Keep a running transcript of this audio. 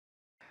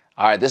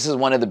All right, this is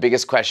one of the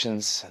biggest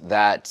questions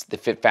that the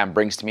FitFam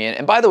brings to me.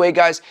 And by the way,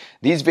 guys,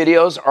 these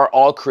videos are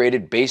all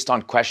created based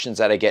on questions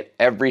that I get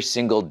every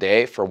single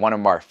day for one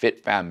of our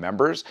FitFam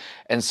members.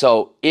 And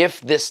so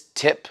if this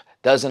tip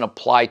doesn't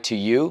apply to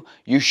you,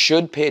 you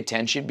should pay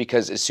attention,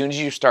 because as soon as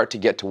you start to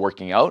get to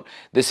working out,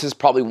 this is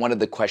probably one of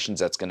the questions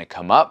that's going to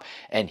come up.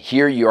 And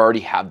here you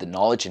already have the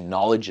knowledge, and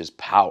knowledge is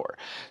power.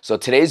 So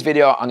today's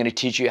video, I'm going to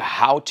teach you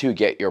how to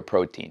get your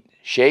protein.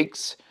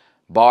 Shakes,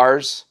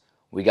 bars,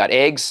 we got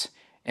eggs,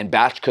 and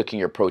batch cooking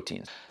your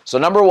proteins. So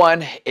number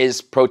one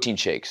is protein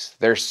shakes.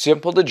 They're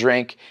simple to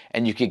drink,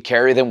 and you can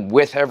carry them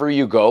wherever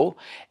you go,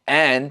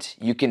 and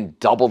you can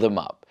double them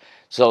up.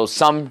 So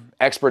some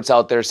experts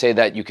out there say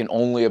that you can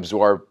only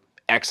absorb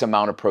X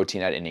amount of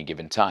protein at any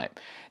given time.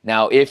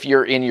 Now, if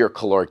you're in your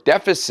caloric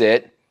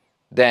deficit,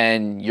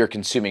 then you're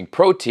consuming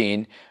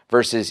protein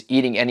versus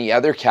eating any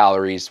other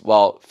calories.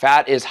 Well,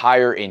 fat is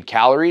higher in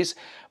calories,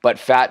 but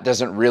fat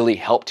doesn't really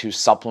help to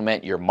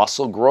supplement your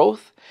muscle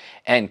growth.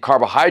 And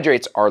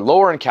carbohydrates are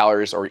lower in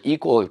calories, or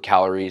equal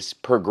calories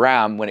per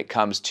gram when it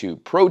comes to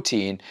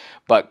protein,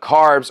 but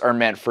carbs are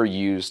meant for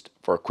used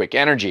for quick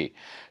energy.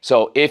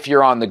 So if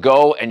you're on the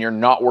go and you're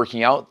not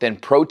working out, then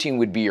protein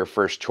would be your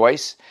first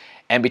choice.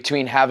 And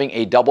between having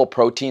a double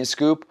protein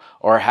scoop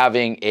or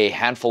having a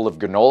handful of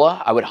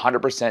granola, I would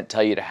 100%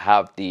 tell you to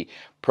have the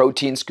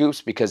protein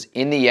scoops, because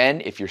in the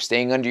end, if you're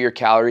staying under your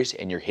calories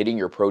and you're hitting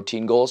your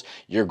protein goals,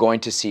 you're going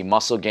to see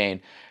muscle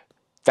gain,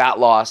 fat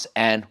loss,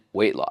 and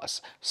weight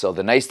loss. So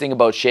the nice thing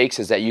about shakes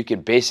is that you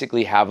can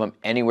basically have them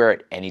anywhere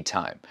at any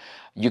time.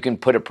 You can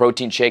put a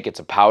protein shake, it's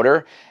a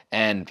powder,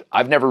 and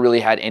I've never really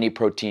had any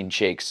protein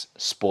shakes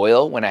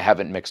spoil when I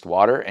haven't mixed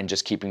water, and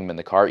just keeping them in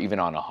the car even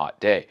on a hot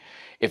day.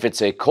 If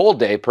it's a cold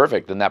day,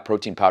 perfect, then that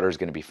protein powder is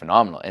going to be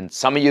phenomenal. And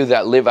some of you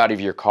that live out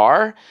of your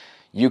car,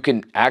 you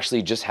can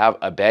actually just have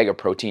a bag of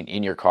protein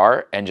in your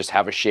car and just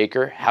have a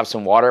shaker, have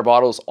some water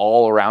bottles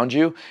all around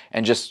you,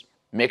 and just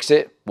mix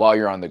it while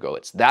you're on the go.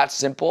 It's that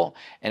simple,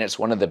 and it's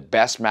one of the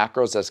best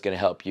macros that's going to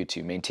help you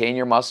to maintain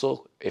your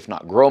muscle, if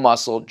not grow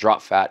muscle,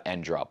 drop fat,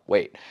 and drop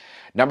weight.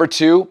 Number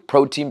two,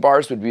 protein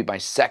bars would be my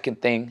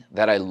second thing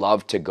that I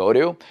love to go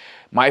to.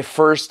 My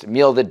first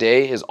meal of the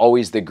day is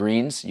always the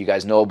greens. You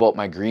guys know about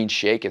my green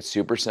shake. It's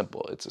super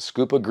simple. It's a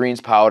scoop of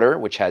greens powder,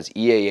 which has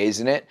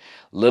EAAs in it,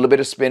 a little bit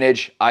of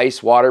spinach,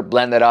 ice, water,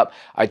 blend that up.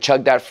 I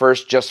chug that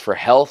first just for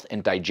health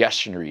and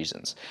digestion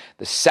reasons.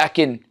 The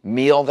second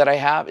meal that I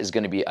have is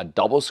going to be a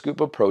double scoop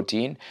of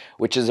protein,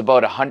 which is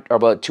about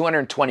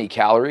 220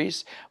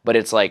 calories, but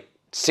it's like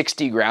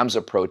 60 grams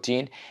of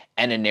protein,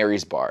 and a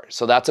Nary's bar.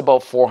 So that's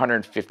about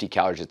 450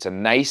 calories. It's a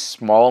nice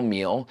small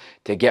meal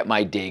to get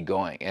my day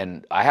going.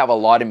 And I have a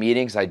lot of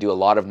meetings. I do a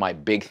lot of my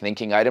big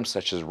thinking items,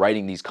 such as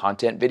writing these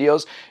content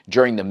videos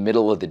during the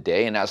middle of the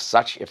day. And as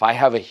such, if I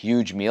have a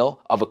huge meal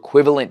of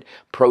equivalent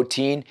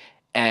protein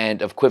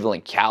and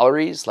equivalent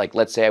calories, like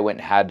let's say I went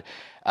and had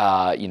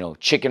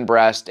chicken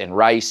breast and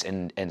rice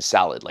and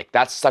salad, like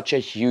that's such a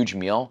huge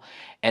meal.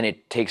 And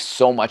it takes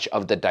so much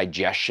of the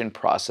digestion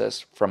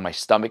process from my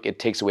stomach. It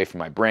takes away from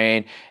my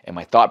brain and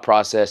my thought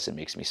process. It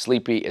makes me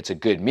sleepy. It's a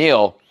good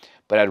meal,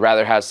 but I'd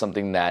rather have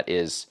something that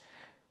is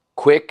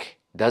quick,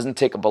 doesn't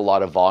take up a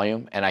lot of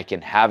volume, and I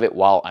can have it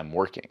while I'm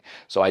working.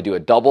 So I do a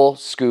double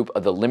scoop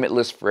of the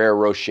Limitless Ferrero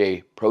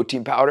Rocher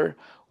protein powder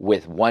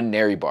with one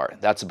Nary bar.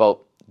 That's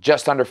about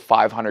just under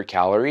 500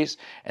 calories,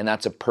 and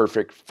that's a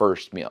perfect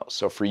first meal.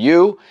 So for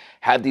you,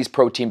 have these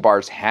protein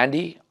bars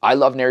handy. I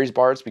love Nary's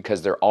bars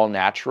because they're all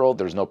natural.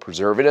 There's no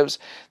preservatives.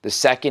 The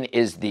second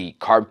is the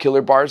carb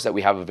killer bars that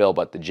we have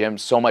available at the gym.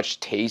 So much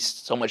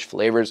taste, so much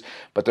flavors,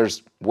 but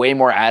there's way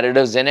more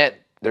additives in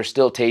it. They're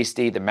still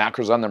tasty. The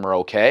macros on them are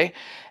okay.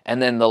 And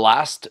then the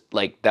last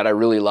that I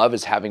really love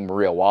is having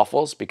Maria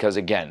Waffles, because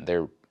again,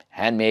 they're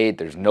handmade.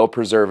 There's no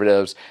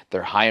preservatives.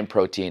 They're high in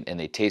protein and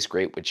they taste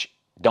great, which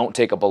don't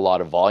take up a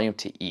lot of volume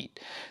to eat.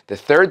 The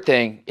third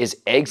thing is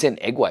eggs and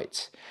egg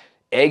whites.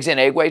 Eggs and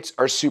egg whites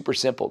are super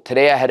simple.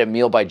 Today I had a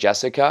meal by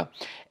Jessica,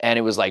 and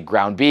it was like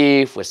ground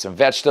beef with some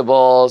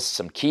vegetables,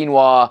 some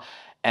quinoa,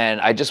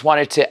 and I just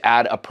wanted to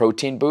add a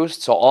protein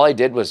boost. So all I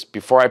did was,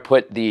 before I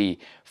put the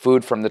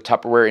food from the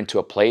Tupperware into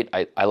a plate,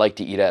 I like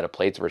to eat out of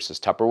plates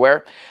versus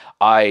Tupperware.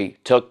 I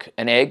took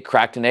an egg,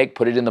 cracked an egg,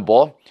 put it in the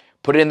bowl,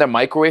 put it in the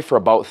microwave for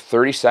about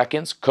 30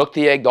 seconds, cooked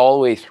the egg all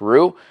the way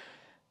through,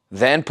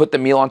 then put the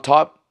meal on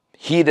top,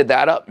 heated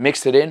that up,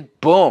 mixed it in,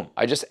 boom.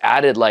 I just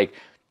added like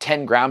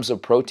 10 grams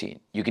of protein.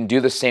 You can do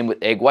the same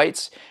with egg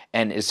whites,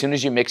 and as soon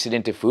as you mix it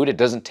into food, it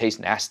doesn't taste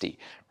nasty,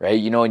 right?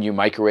 You know, when you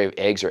microwave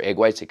eggs or egg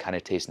whites, it kind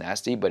of tastes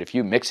nasty, but if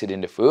you mix it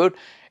into food,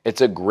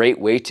 it's a great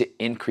way to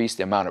increase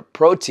the amount of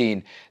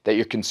protein that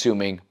you're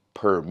consuming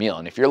per meal.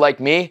 And if you're like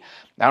me,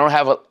 I don't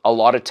have a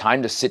lot of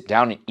time to sit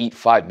down and eat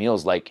 5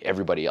 meals like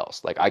everybody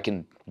else. Like I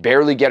can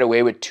barely get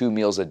away with 2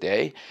 meals a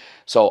day.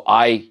 So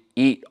I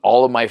eat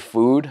all of my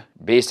food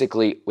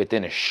basically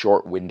within a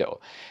short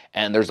window.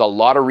 And there's a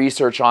lot of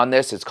research on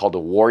this. It's called a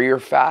warrior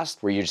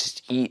fast, where you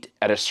just eat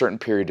at a certain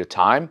period of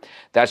time.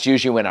 That's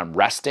usually when I'm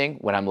resting,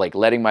 when I'm like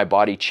letting my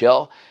body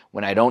chill,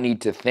 when I don't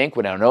need to think,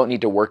 when I don't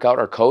need to work out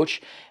or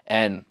coach.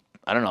 And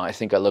I don't know, I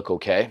think I look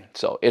okay.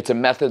 So it's a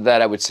method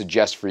that I would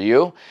suggest for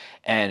you.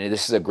 And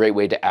this is a great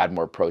way to add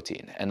more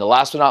protein. And the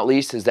last but not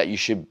least is that you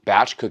should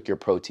batch cook your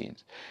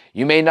proteins.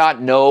 You may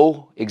not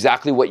know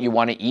exactly what you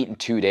want to eat in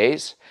 2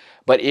 days,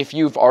 but if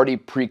you've already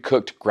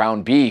pre-cooked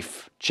ground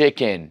beef,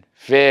 chicken,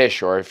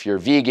 fish, or if you're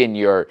vegan,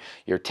 your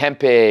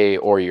tempeh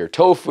or your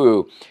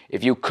tofu,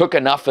 if you cook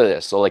enough of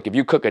this, so like if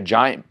you cook a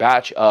giant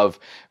batch of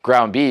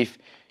ground beef,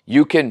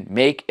 you can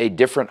make a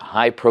different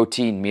high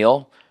protein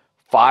meal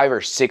 5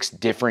 or 6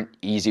 different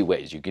easy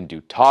ways. You can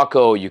do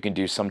taco, you can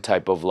do some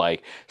type of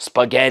like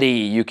spaghetti,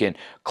 you can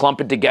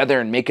clump it together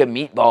and make a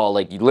meatball.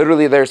 Like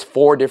literally there's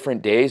 4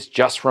 different days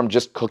just from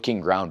just cooking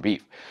ground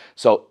beef.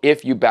 So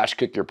if you batch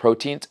cook your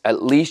proteins,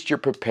 at least you're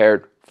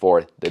prepared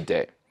for the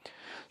day.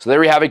 So there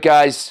we have it,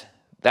 guys.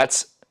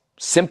 That's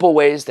simple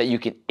ways that you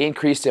can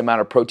increase the amount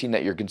of protein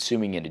that you're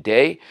consuming in a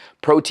day.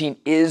 Protein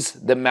is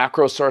the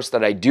macro source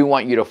that I do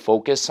want you to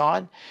focus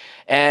on.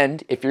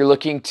 And if you're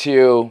looking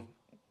to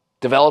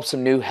develop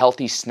some new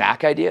healthy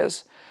snack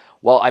ideas,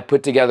 well, I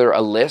put together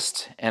a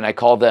list and I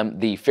call them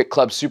the Fit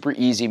Club Super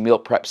Easy Meal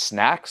Prep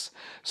Snacks.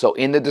 So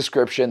in the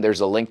description,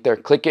 there's a link there.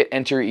 Click it,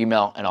 enter your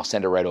email, and I'll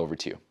send it right over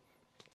to you.